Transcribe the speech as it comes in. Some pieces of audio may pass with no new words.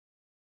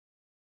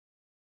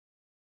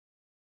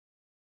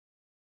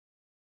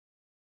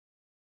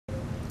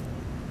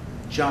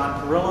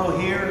John Parrillo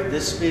here.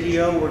 This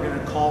video we're going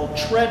to call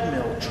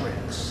treadmill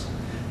tricks.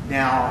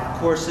 Now, of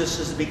course, this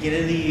is the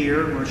beginning of the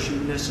year. We're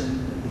shooting this in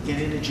the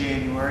beginning of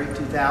January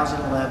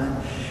 2011,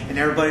 and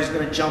everybody's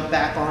going to jump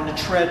back on the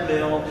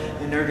treadmill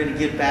and they're going to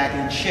get back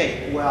in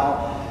shape.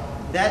 Well,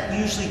 that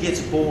usually gets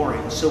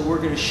boring, so we're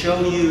going to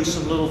show you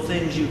some little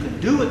things you can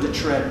do with the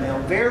treadmill,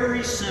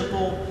 very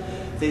simple,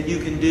 that you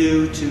can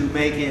do to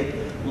make it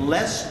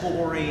less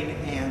boring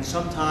and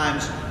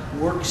sometimes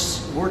work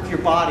your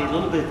body a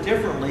little bit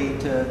differently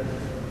to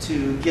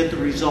get the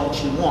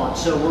results you want.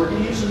 So we're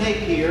going to use Nate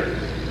here.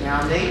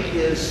 Now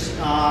Nate's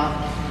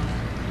a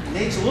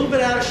little bit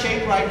out of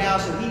shape right now,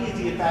 so he needs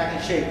to get back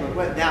in shape.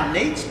 But now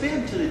Nate's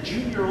been to the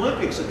Junior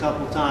Olympics a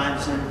couple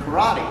times in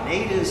karate.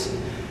 Nate is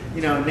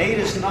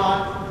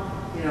not,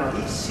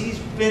 he's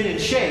been in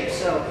shape.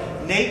 So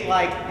Nate,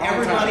 like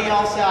everybody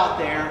else out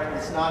there,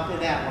 it's not been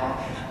that long,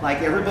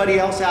 like everybody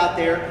else out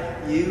there,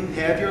 you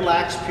have your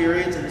lax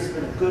periods, and it's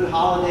been a good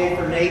holiday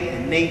for Nate,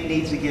 and Nate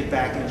needs to get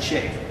back in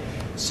shape.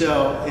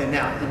 So, and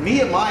now, and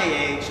me at my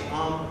age,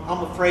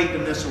 I'm afraid to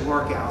miss a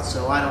workout,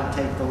 so I don't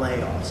take the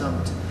layoffs.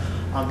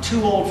 I'm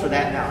too old for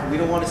that now. We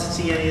don't want to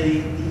see any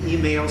of the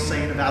emails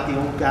saying about the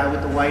old guy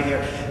with the white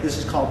hair. This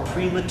is called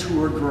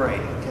premature gray,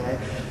 okay?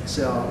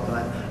 So,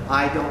 but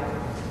I don't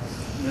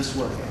miss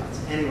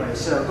workouts. Anyway,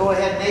 so go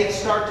ahead, Nate,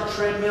 start the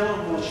treadmill,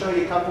 and we'll show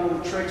you a couple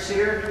of tricks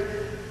here.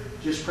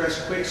 Just press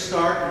quick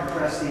start and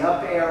press the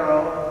up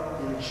arrow,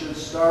 and it should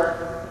start.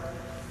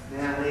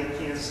 Now Nate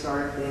can't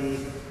start the...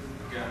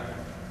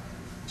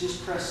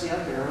 Just press the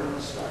up arrow and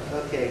it'll start.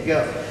 Okay,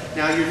 go.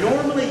 Now you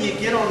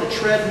get on the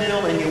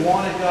treadmill and you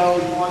want to get a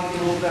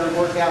little better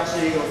workout,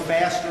 so you go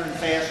faster and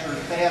faster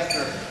and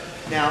faster.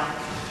 Now,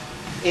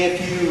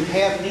 if you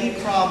have knee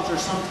problems, or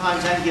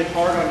sometimes that can get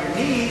hard on your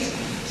knees,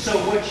 so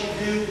what you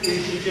do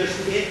is you just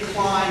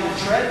incline the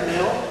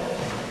treadmill,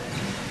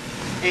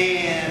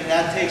 and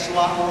that takes a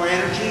lot more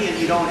energy, and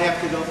you don't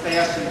have to go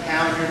fast and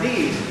pound your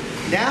knees.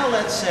 Now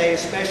let's say,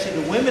 especially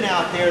the women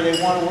out there, they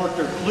want to work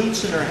their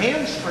glutes and their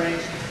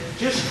hamstrings.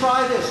 Just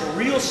try this, a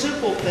real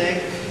simple thing.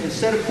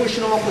 Instead of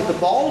pushing off with the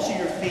balls of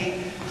your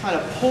feet, kind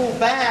of pull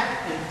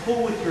back and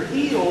pull with your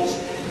heels,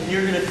 and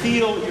you're going to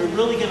feel, you're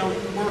really going to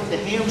work the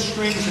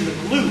hamstrings and the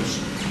glutes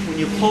when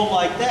you pull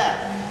like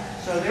that.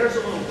 So there's a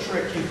little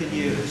trick you can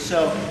use.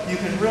 So you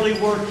can really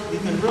work the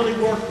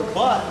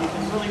butt, you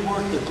can really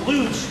work the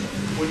glutes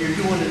when you're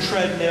doing the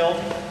treadmill.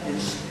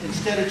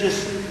 Instead of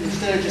just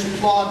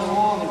plodding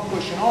along and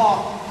pushing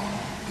off,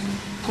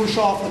 push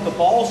off with the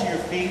balls of your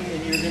feet,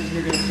 and you're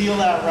going to feel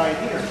that right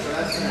here. So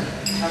that's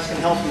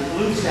going to help your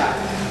glutes out.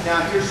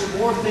 Now here's some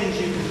more things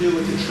you can do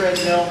with the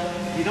treadmill.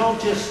 You don't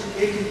just,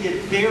 it can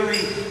get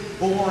very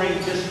boring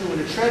just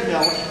doing a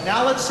treadmill.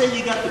 Now let's say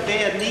you got the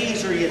bad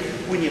knees, or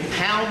when you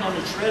pound on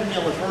the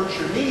treadmill it hurts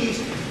your knees.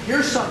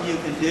 Here's something you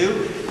can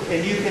do,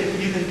 and you can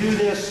do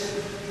this.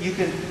 You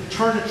can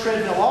turn the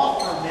treadmill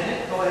off for a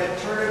minute. Go ahead and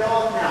turn it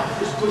off now.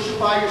 Just push it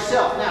by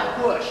yourself. Now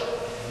push.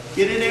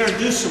 Get in there and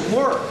do some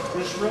work.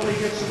 This really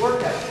gets the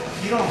workout.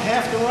 You don't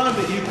have to run,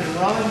 but you can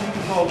run. You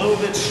can go a little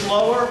bit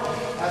slower.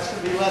 That's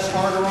going to be less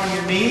harder on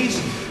your knees.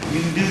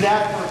 You can do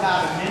that for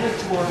about a minute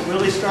to where it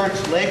really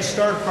starts, legs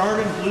start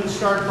burning, glutes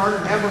start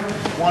burning. Remember,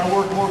 you want to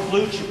work more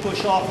glutes, you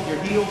push off with your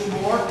heels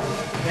more.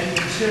 Then you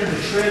can turn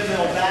the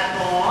treadmill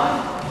back on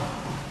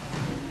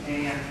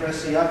and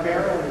press the up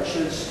arrow and it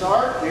should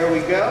start. There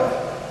we go.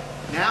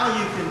 Now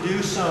you can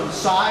do some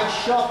side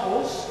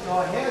shuffles. Go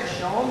ahead,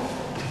 show them.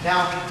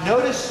 Now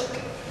notice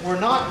we're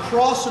not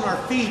crossing our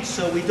feet,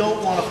 so we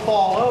don't want to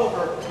fall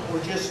over.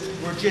 We're just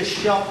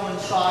shuffling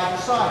side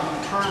to side. You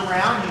can turn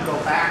around, you can go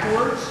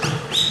backwards.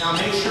 Now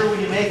make sure when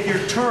you make your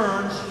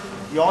turns,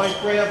 you always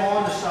grab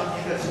onto something.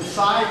 You've got some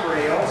side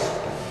rails.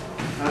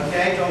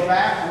 Okay, go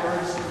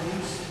backwards.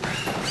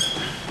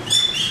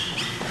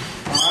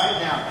 Alright,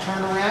 now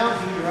turn around,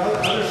 do your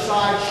other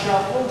side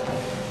shuffle.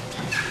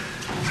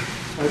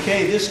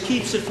 Okay, this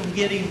keeps it from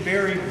getting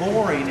very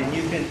boring, and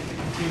you can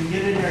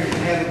get in there and you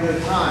can have a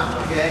good time,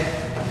 okay?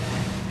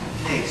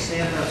 Hey,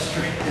 stand up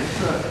straight.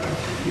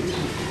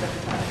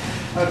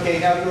 Okay,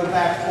 now go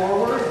back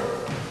forward.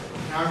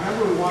 Now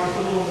remember, we want to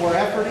put a little more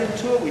effort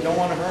into it. We don't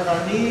want to hurt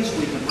our knees.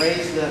 We can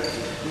raise the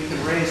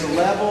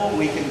level.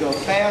 We can go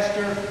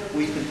faster.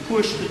 We can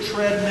push the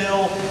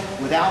treadmill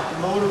without the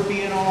motor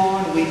being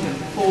on. We can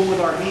pull with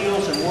our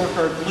heels and work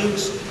our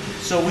glutes.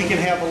 So we can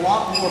have a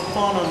lot more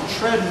fun on the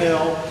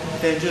treadmill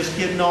than just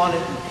getting on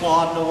it and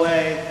plodding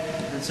away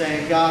and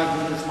saying, God,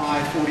 when is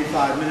my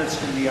 45 minutes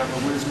going to be up, or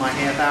when is my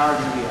half hour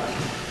going to be up?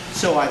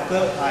 So I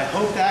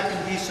hope that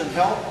can be some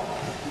help.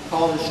 We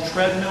call this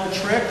treadmill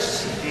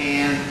tricks,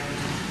 and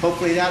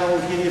hopefully that will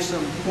give you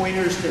some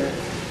pointers to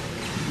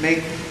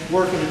make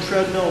working the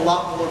treadmill a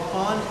lot more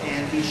fun.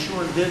 And be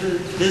sure to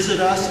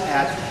visit us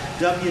at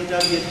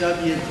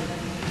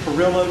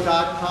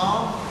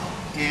www.parrillo.com,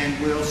 and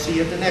we'll see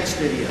you at the next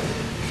video.